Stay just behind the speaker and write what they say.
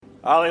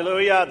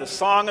Hallelujah, the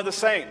song of the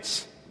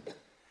saints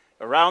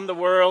around the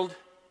world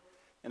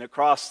and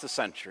across the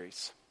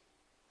centuries.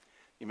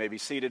 You may be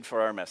seated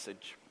for our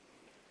message.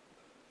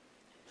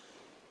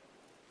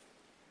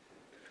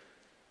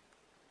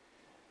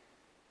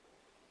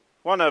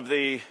 One of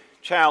the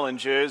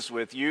challenges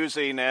with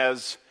using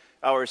as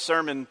our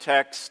sermon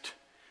text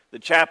the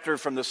chapter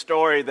from the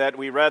story that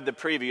we read the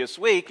previous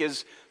week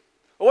is,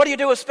 what do you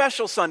do with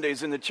special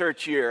Sundays in the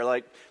church year,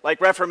 like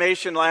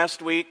Reformation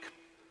last week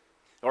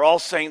or All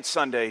Saints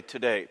Sunday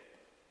today?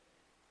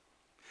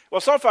 Well,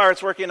 so far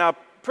it's working out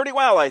pretty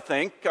well, I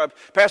think.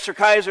 Pastor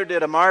Kaiser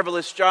did a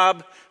marvelous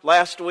job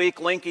last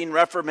week linking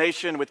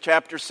Reformation with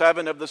chapter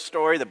 7 of the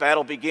story, The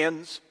Battle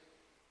Begins.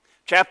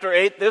 Chapter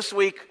 8 this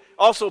week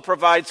also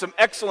provides some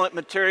excellent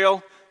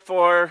material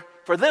for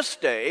this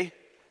day,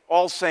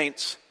 All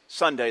Saints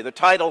Sunday. The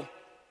title,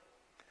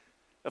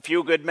 A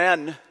Few Good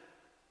Men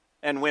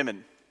and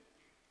Women.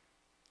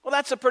 Well,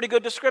 that's a pretty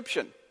good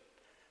description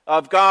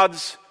of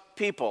God's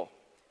people,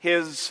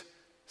 His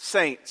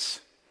saints,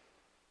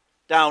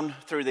 down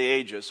through the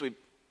ages.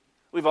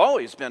 We've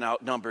always been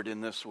outnumbered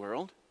in this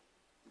world.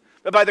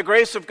 But by the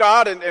grace of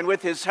God and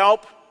with His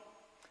help,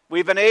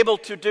 we've been able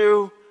to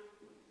do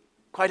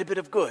quite a bit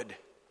of good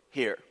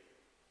here.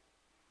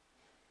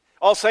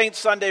 All Saints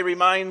Sunday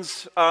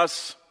reminds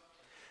us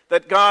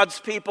that God's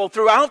people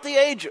throughout the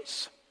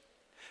ages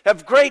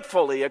have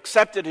gratefully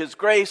accepted His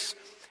grace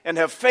and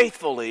have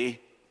faithfully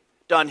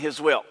done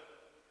His will.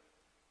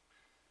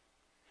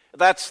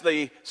 That's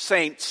the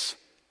saints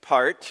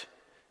part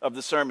of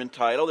the sermon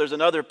title. There's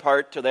another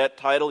part to that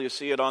title. You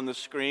see it on the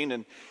screen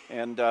and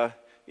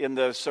in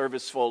the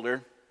service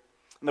folder.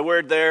 And the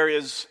word there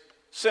is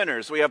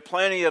sinners. We have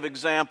plenty of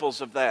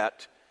examples of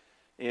that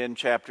in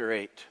chapter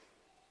 8.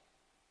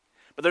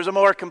 But there's a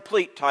more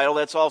complete title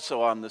that's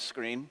also on the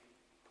screen.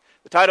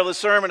 The title of the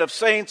sermon, of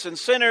Saints and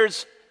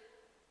Sinners,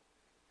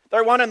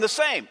 they're one and the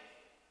same.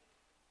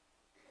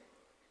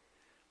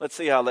 Let's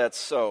see how that's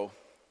so.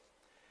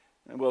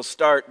 And we'll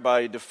start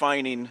by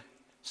defining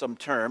some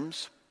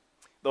terms.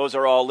 Those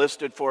are all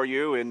listed for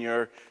you in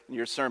your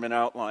sermon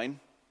outline.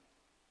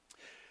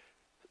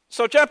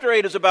 So chapter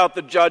 8 is about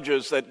the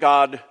judges that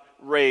God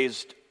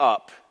raised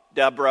up.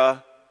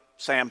 Deborah,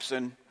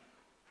 Samson,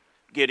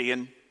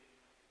 Gideon.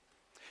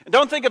 And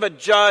don't think of a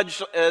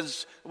judge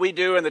as we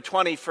do in the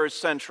 21st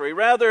century.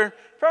 Rather,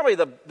 probably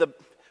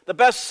the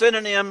best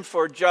synonym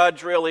for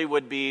judge really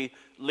would be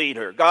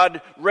leader.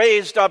 God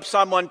raised up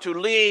someone to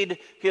lead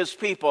His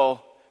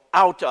people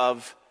out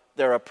of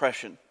their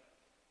oppression.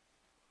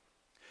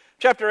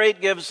 Chapter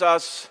 8 gives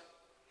us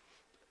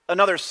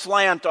another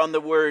slant on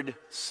the word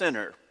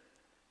sinner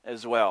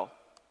as well.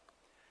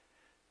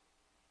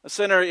 A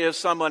sinner is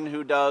someone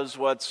who does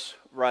what's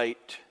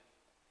right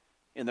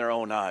in their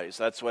own eyes.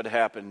 That's what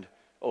happened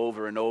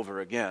over and over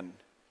again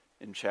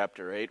in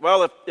chapter 8.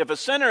 Well, if a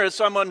sinner is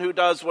someone who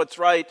does what's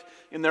right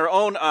in their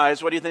own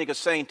eyes, what do you think a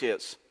saint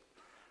is?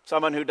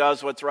 Someone who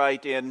does what's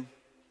right in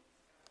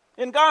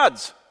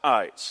God's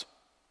eyes.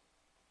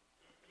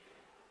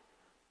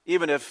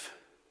 Even if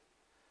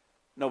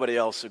nobody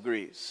else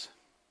agrees.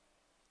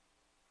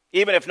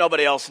 Even if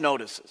nobody else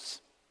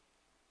notices.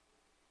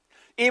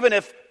 Even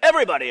if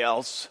everybody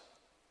else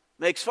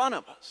makes fun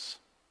of us.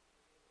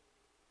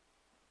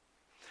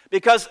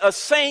 Because a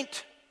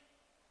saint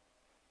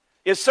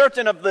is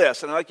certain of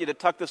this, and I'd like you to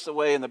tuck this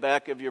away in the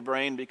back of your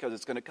brain because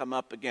it's going to come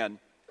up again.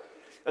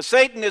 A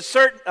saint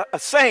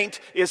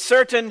is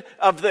certain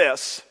of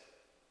this.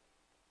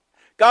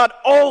 God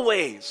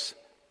always,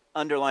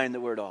 underline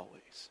the word always,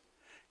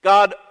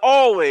 God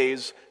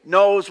always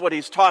knows what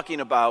He's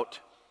talking about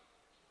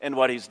and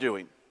what He's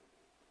doing.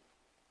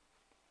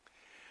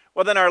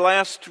 Well, then our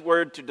last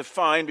word to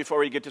define before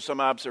we get to some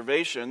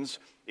observations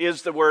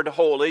is the word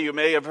holy. You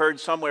may have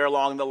heard somewhere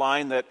along the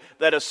line that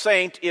a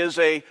saint is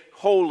a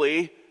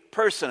holy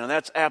person, and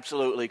that's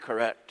absolutely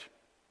correct.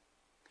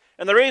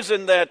 And the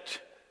reason that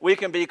we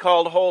can be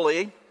called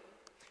holy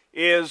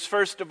is,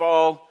 first of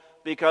all,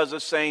 because a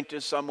saint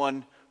is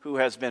someone who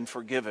has been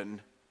forgiven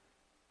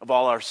of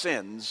all our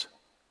sins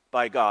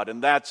by God,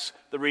 and that's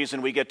the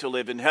reason we get to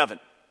live in heaven.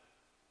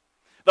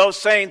 Those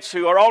saints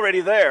who are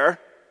already there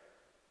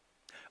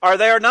are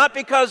there not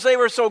because they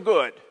were so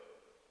good,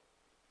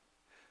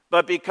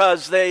 but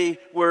because they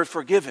were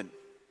forgiven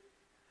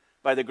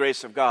by the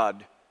grace of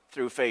God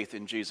through faith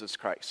in Jesus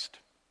Christ.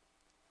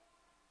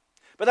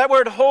 But that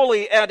word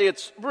holy at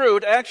its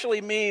root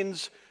actually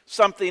means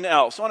something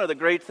else. One of the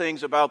great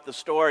things about the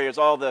story is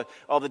all the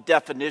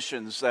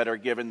definitions that are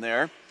given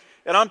there.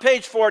 And on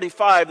page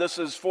 45, this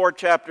is 4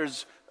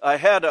 chapters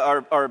ahead,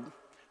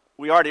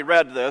 we already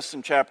read this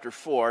in chapter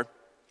 4.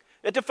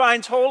 It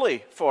defines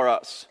holy for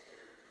us.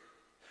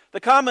 The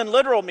common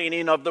literal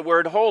meaning of the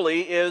word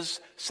holy is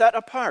set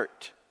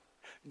apart.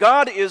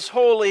 God is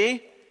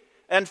holy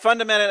and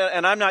fundamental,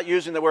 and I'm not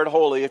using the word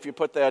holy. If you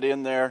put that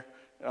in there,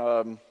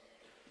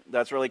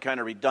 that's really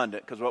kind of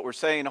redundant, because what we're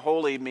saying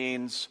holy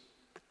means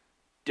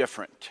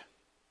different.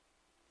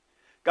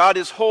 God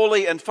is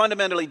holy and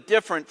fundamentally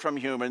different from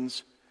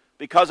humans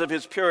because of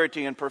His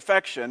purity and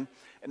perfection.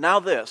 And now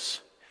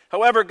this,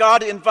 However,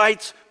 God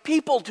invites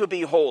people to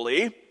be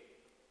holy.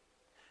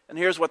 And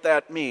here's what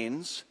that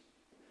means.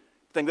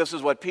 I think this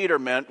is what Peter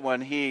meant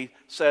when he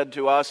said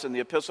to us in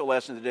the epistle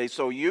lesson today,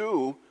 so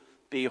you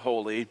be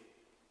holy.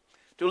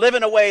 To live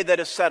in a way that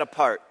is set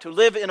apart. To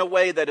live in a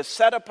way that is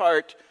set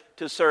apart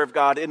to serve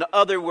God. In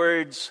other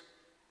words,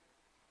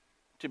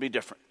 to be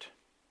different.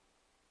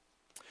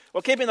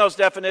 Well, keeping those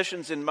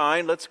definitions in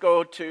mind, let's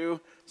go to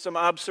some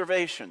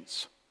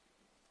observations.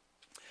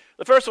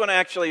 The first one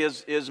actually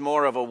is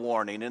more of a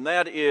warning, and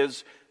that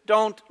is,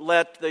 don't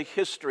let the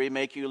history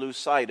make you lose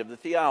sight of the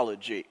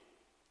theology.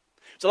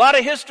 There's a lot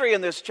of history in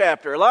this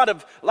chapter, a lot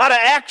of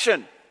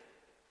action.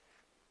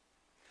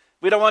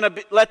 We don't want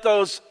to let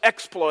those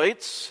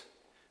exploits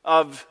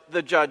of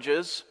the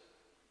judges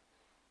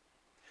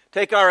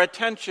take our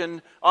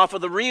attention off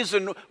of the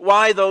reason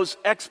why those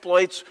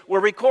exploits were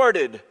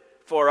recorded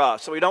for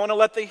us. So we don't want to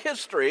let the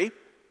history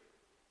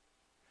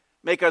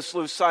make us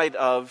lose sight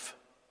of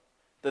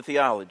the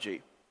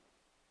theology.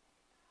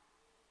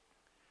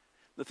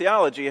 The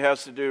theology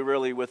has to do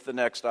really with the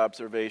next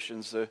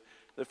observations.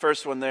 The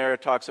first one there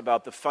talks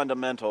about the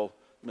fundamental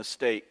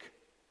mistake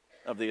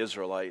of the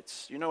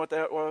Israelites. You know what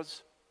that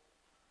was?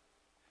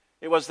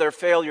 It was their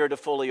failure to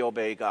fully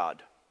obey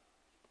God.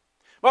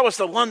 What was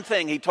the one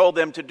thing he told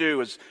them to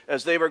do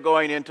as they were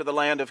going into the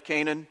land of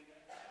Canaan?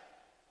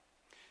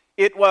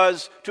 It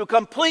was to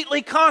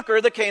completely conquer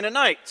the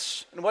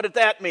Canaanites. And what did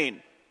that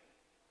mean?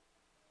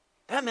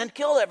 That meant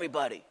kill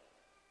everybody.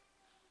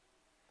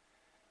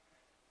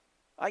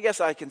 I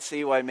guess I can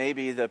see why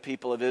maybe the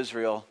people of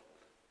Israel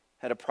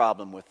had a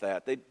problem with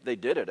that. They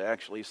did it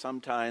actually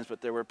sometimes,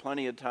 but there were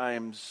plenty of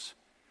times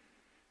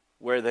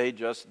where they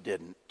just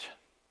didn't.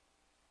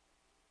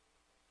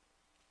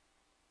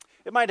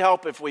 It might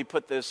help if we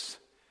put this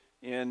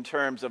in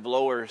terms of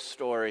lower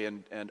story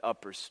and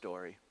upper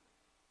story.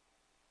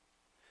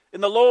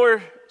 In the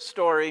lower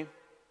story,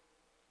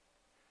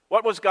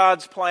 what was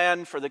God's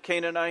plan for the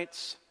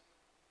Canaanites?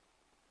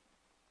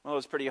 Well, it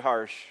was pretty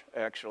harsh,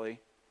 actually.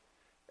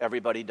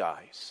 Everybody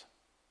dies.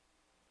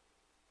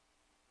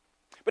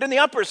 But in the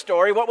upper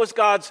story, what was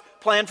God's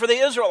plan for the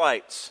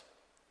Israelites?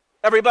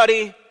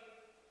 Everybody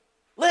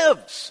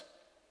lives.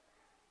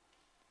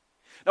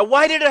 Now,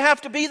 why did it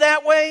have to be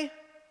that way?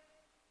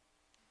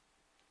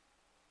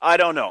 I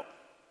don't know.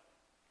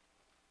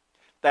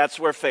 That's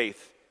where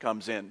faith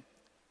comes in.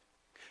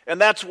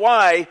 And that's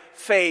why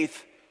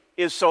faith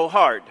is so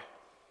hard.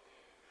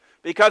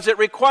 Because it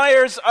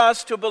requires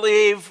us to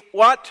believe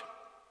what?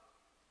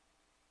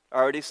 I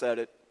already said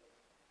it.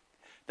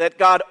 That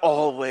God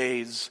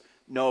always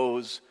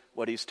knows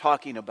what He's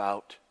talking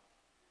about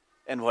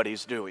and what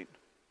He's doing.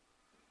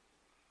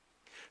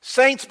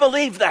 Saints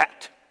believe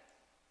that.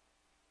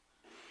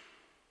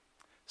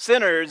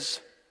 Sinners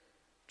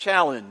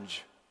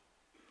challenge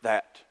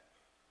that.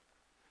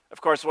 Of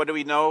course, what do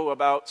we know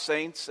about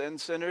saints and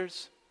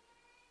sinners?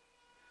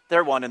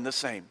 They're one and the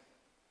same.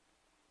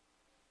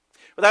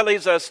 Well, that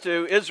leads us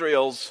to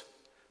Israel's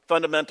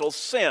fundamental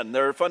sin.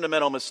 Their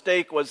fundamental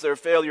mistake was their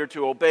failure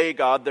to obey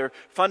God. Their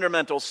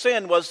fundamental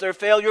sin was their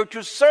failure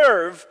to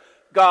serve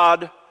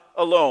God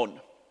alone.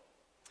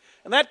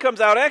 And that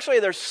comes out, actually,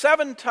 there's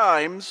 7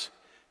 times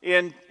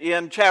in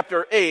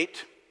chapter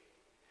 8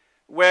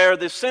 where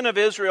the sin of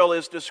Israel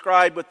is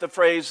described with the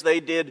phrase, they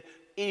did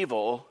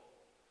evil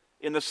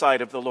in the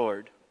sight of the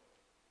Lord.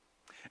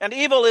 And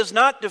evil is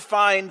not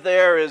defined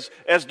there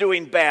as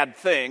doing bad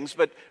things,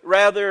 but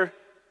rather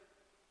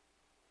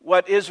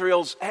what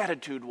Israel's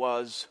attitude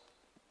was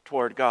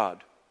toward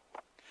God.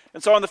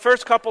 And so on the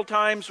first couple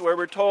times where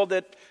we're told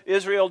that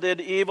Israel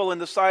did evil in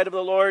the sight of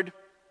the Lord,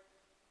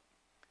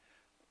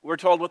 we're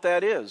told what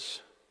that is.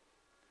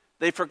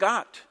 They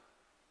forgot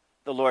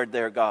the Lord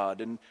their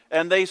God,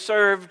 and they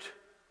served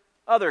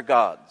other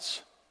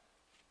gods.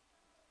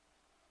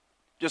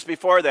 Just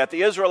before that,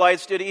 the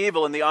Israelites did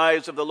evil in the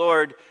eyes of the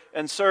Lord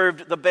and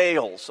served the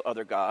Baals,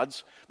 other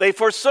gods. They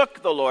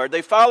forsook the Lord.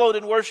 They followed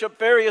and worshiped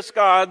various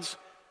gods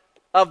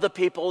of the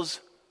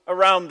peoples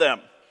around them.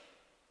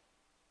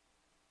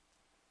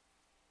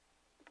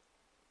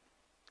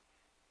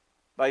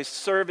 By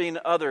serving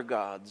other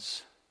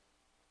gods,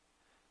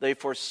 they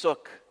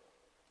forsook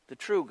the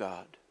true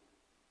God,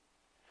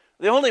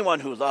 the only one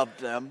who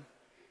loved them,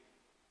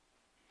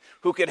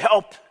 who could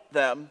help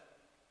them,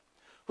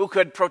 who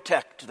could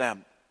protect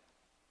them.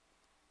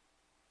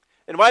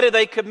 And why did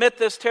they commit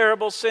this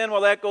terrible sin?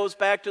 Well, that goes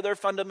back to their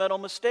fundamental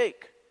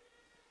mistake.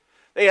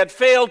 They had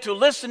failed to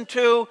listen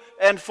to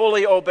and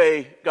fully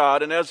obey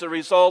God, and as a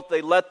result,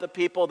 they let the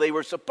people they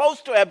were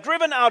supposed to have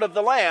driven out of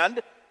the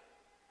land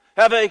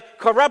have a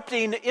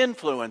corrupting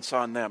influence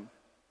on them.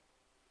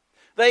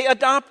 They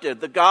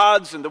adopted the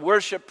gods and the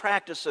worship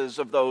practices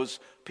of those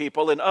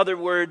people. In other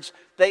words,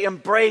 they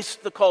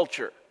embraced the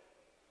culture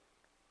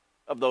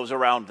of those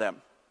around them.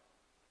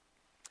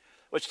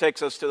 Which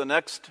takes us to the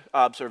next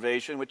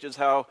observation, which is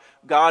how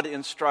God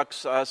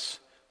instructs us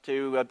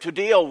to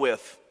deal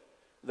with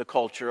the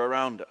culture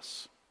around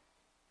us.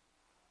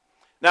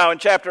 Now, in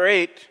chapter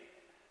 8,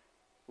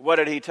 what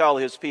did he tell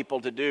his people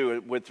to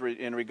do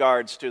in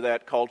regards to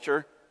that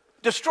culture?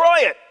 Destroy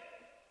it.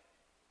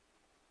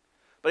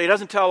 But he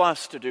doesn't tell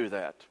us to do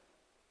that.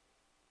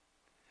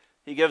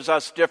 He gives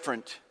us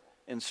different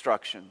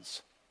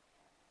instructions.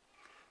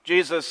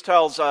 Jesus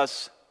tells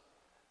us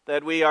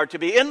that we are to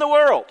be in the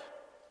world,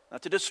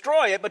 not to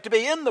destroy it, but to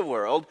be in the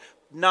world,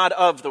 not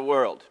of the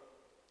world.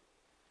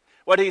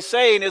 What he's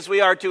saying is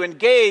we are to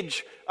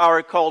engage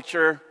our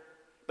culture,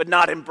 but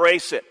not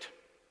embrace it.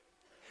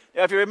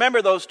 Now, if you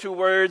remember those two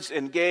words,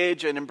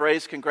 engage and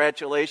embrace,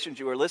 congratulations,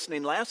 you were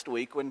listening last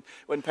week when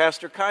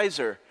Pastor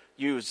Kaiser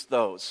used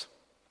those.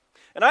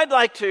 And I'd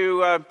like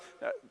to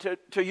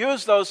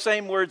use those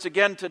same words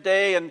again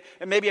today and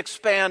maybe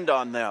expand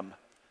on them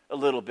a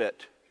little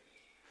bit.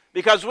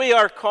 Because we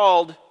are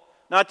called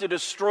not to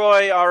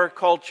destroy our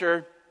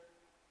culture,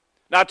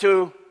 not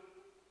to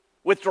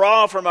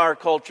withdraw from our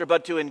culture,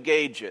 but to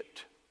engage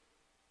it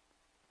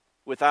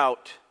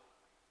without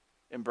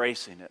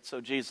embracing it.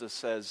 So Jesus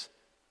says,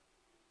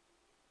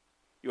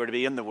 you are to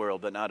be in the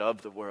world, but not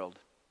of the world.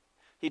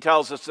 He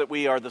tells us that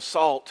we are the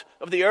salt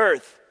of the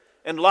earth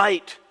and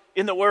light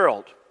in the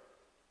world.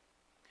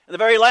 And the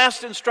very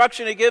last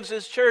instruction he gives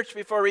his church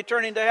before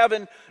returning to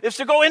heaven is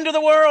to go into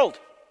the world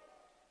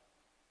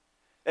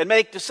and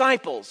make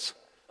disciples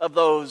of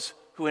those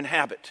who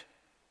inhabit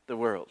the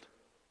world.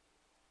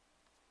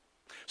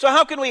 So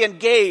how can we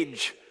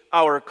engage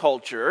our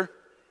culture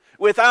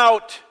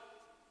without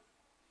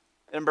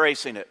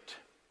embracing it?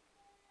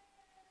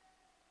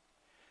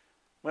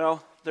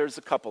 Well, there's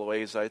a couple of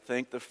ways, I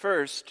think. The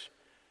first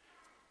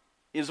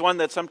is one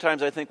that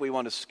sometimes I think we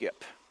want to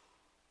skip.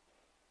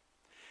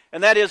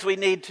 And that is we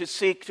need to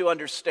seek to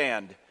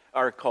understand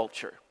our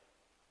culture.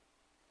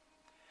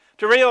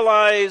 To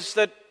realize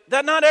that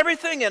not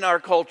everything in our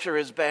culture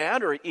is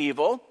bad or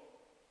evil.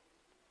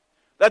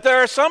 That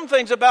there are some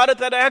things about it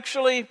that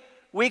actually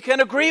we can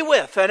agree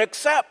with and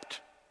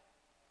accept.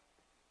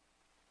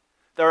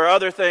 There are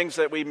other things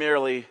that we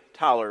merely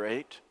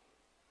tolerate.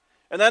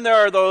 And then there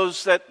are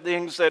those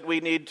things that we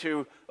need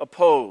to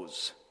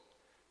oppose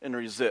and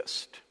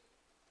resist.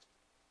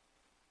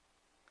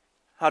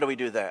 How do we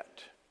do that?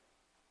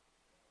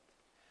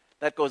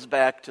 That goes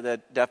back to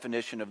that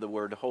definition of the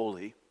word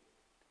holy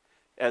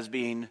as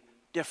being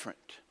different.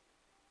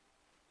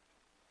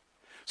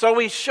 So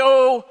we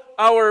show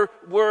our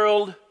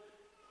world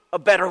a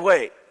better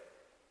way.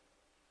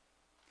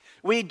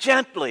 We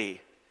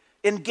gently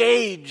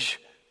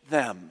engage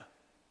them.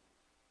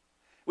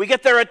 We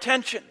get their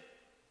attention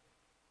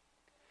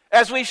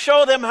as we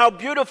show them how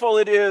beautiful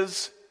it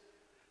is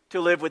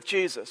to live with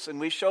Jesus. And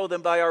we show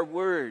them by our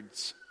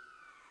words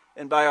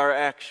and by our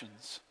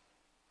actions.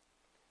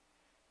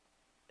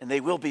 And they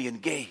will be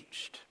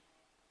engaged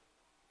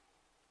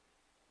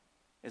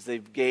as they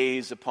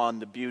gaze upon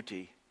the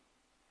beauty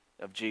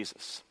of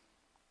Jesus.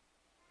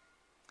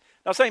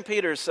 Now, St.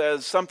 Peter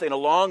says something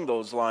along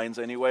those lines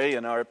anyway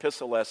in our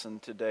epistle lesson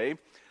today.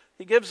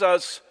 He gives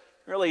us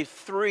really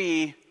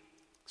 3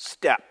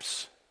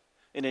 steps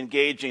in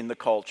engaging the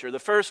culture. The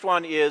first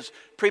one is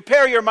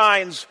prepare your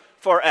minds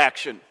for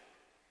action.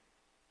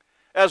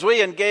 As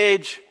we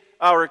engage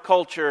our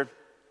culture,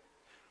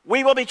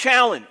 we will be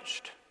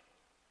challenged.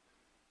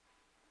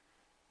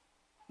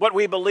 What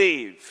we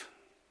believe,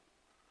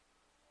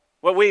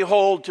 what we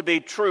hold to be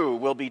true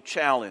will be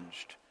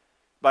challenged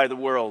by the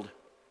world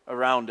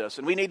around us.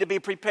 And we need to be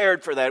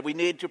prepared for that. We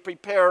need to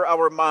prepare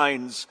our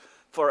minds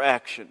for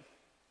action.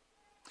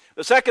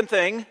 The second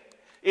thing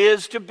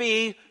is to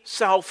be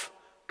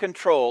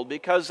self-controlled,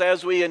 because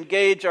as we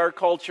engage our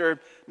culture,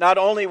 not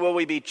only will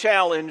we be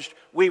challenged,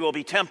 we will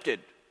be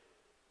tempted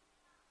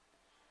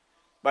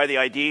by the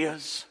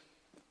ideas,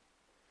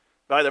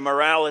 by the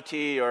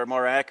morality, or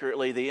more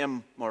accurately, the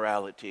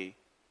immorality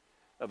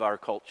of our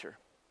culture.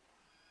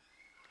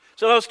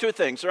 So those 2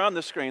 things are on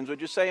the screens.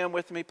 Would you say them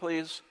with me,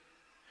 please?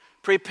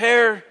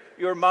 Prepare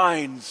your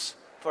minds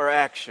for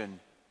action.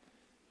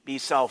 Be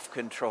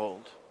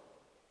self-controlled.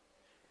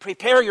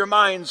 Prepare your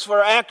minds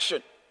for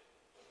action.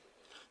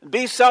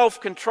 Be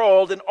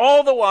self-controlled. And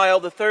all the while,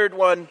 the third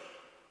one,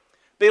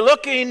 be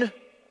looking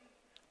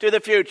to the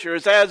future.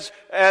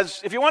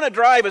 As if you want to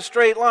drive a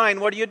straight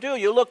line, what do?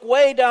 You look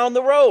way down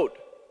the road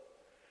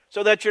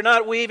so that you're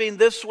not weaving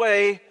this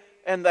way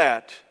and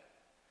that.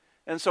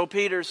 And so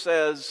Peter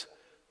says,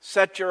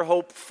 set your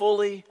hope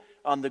fully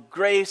on the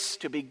grace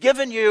to be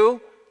given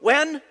you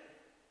when?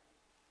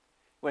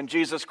 When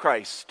Jesus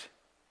Christ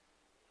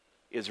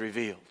is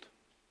revealed.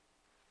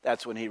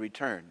 That's when he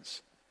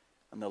returns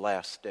on the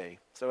last day.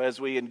 So as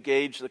we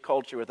engage the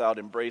culture without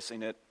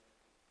embracing it,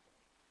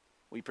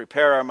 we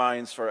prepare our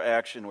minds for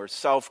action, we're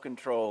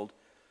self-controlled,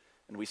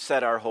 and we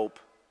set our hope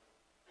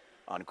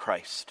on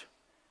Christ.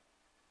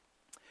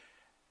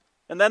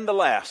 And then the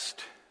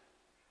last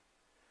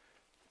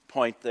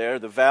point there,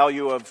 the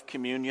value of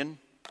communion.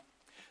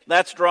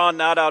 That's drawn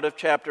not out of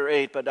chapter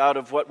 8, but out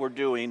of what we're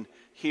doing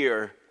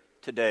here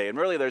today. And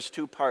really there's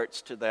 2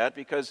 parts to that,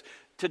 because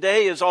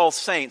today is All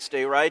Saints'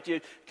 Day, right?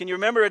 Can you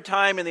remember a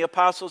time in the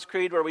Apostles'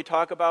 Creed where we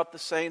talk about the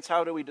saints?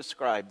 How do we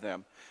describe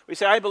them? We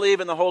say, I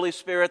believe in the Holy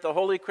Spirit, the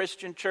Holy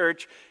Christian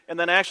Church, and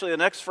then actually the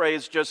next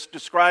phrase just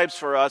describes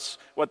for us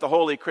what the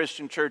Holy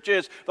Christian Church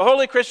is. The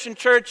Holy Christian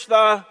Church,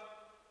 the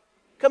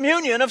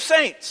communion of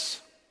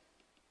saints.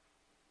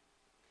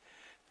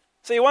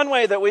 See, one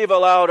way that we've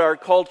allowed our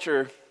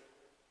culture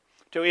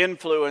to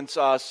influence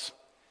us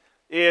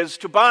is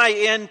to buy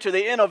into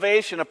the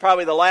innovation of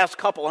probably the last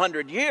couple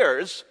hundred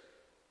years,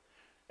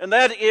 and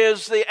that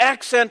is the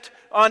accent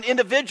on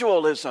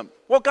individualism.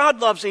 Well, God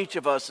loves each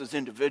of us as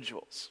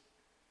individuals.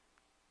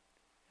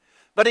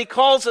 But He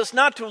calls us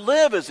not to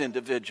live as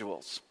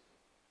individuals,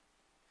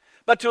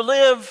 but to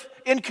live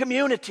in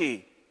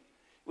community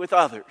with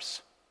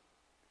others.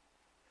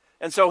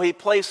 And so He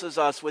places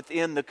us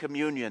within the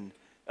communion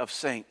of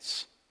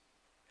saints,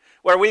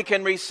 where we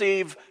can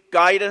receive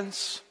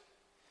guidance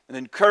and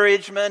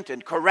encouragement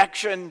and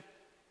correction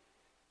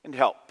and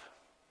help.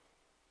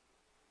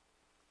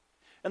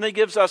 And He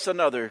gives us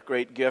another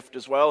great gift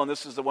as well, and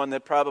this is the one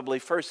that probably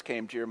first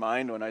came to your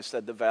mind when I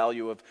said the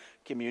value of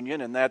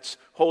communion, and that's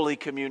Holy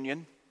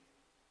Communion,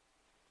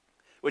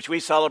 which we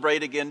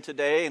celebrate again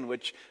today, and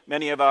which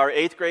many of our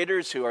 8th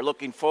graders who are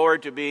looking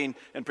forward to being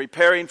and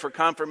preparing for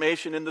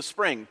confirmation in the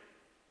spring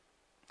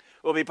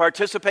will be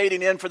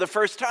participating in for the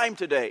first time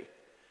today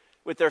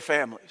with their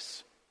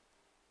families.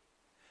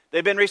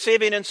 They've been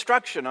receiving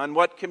instruction on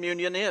what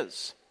communion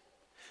is,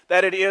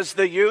 that it is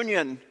the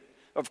union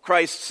of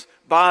Christ's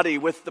body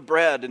with the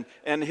bread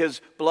and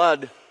His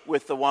blood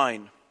with the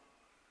wine.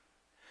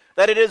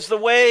 That it is the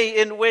way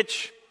in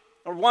which,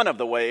 or one of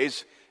the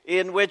ways,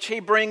 in which He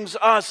brings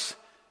us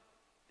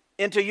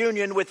into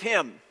union with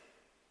Him,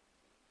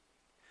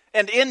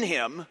 and in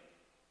Him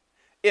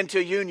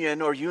into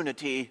union or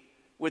unity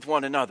with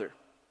one another,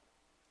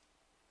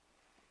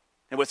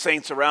 and with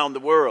saints around the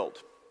world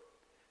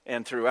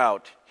and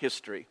throughout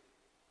history.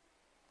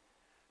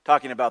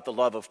 Talking about the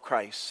love of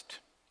Christ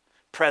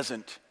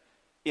present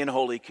in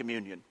Holy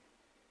Communion.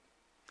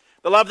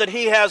 The love that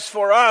He has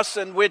for us,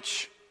 and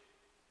which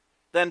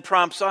then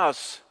prompts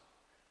us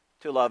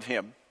to love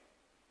Him.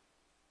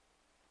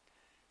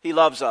 He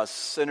loves us,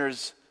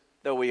 sinners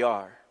though we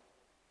are.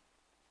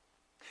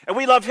 And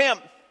we love Him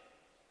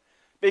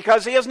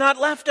because He has not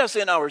left us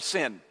in our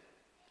sin,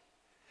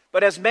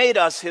 but has made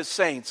us His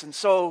saints. And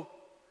so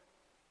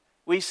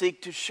we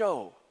seek to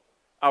show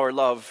our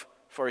love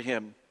for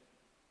Him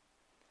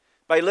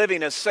by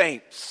living as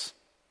saints,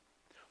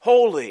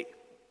 holy,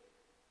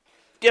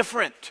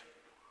 different,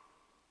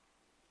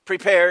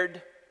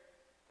 prepared,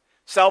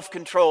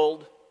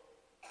 self-controlled,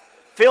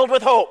 filled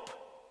with hope.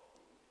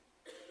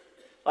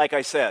 Like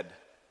I said,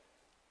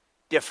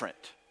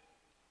 different.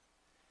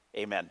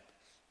 Amen.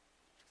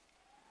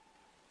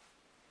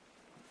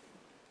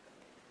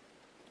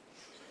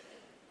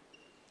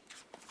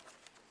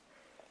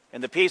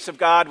 And the peace of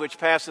God, which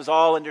passes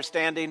all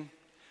understanding,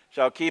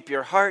 shall keep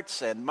your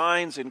hearts and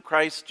minds in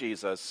Christ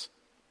Jesus.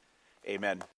 Amen.